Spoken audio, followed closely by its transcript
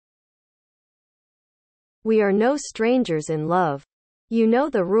We are no strangers in love. You know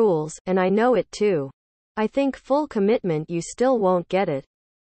the rules, and I know it too. I think full commitment you still won't get it.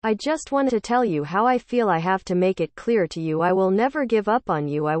 I just wanted to tell you how I feel. I have to make it clear to you. I will never give up on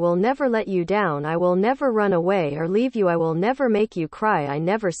you. I will never let you down. I will never run away or leave you. I will never make you cry. I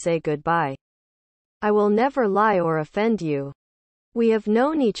never say goodbye. I will never lie or offend you. We have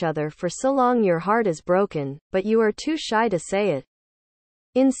known each other for so long. Your heart is broken, but you are too shy to say it.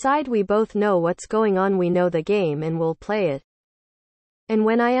 Inside we both know what's going on. We know the game and we'll play it. And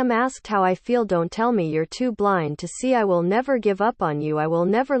when I am asked how I feel, don't tell me you're too blind to see. I will never give up on you. I will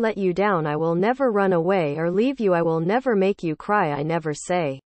never let you down. I will never run away or leave you. I will never make you cry. I never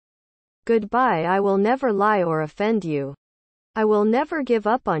say goodbye. I will never lie or offend you. I will never give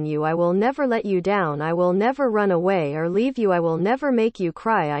up on you. I will never let you down. I will never run away or leave you. I will never make you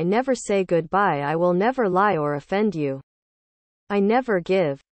cry. I never say goodbye. I will never lie or offend you. I never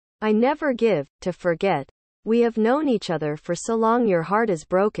give. I never give, to forget. We have known each other for so long. Your heart is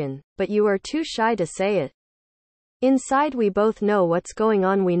broken, but you are too shy to say it. Inside we both know what's going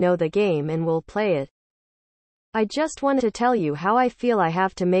on. We know the game and we'll play it. I just wanted to tell you how I feel. I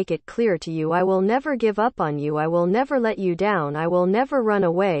have to make it clear to you. I will never give up on you. I will never let you down. I will never run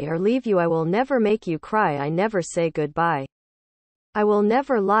away or leave you. I will never make you cry. I never say goodbye. I will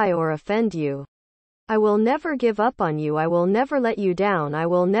never lie or offend you. I will never give up on you. I will never let you down. I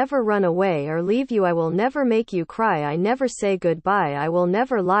will never run away or leave you. I will never make you cry. I never say goodbye. I will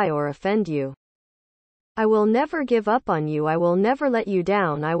never lie or offend you. I will never give up on you. I will never let you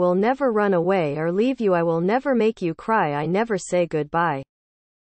down. I will never run away or leave you. I will never make you cry. I never say goodbye.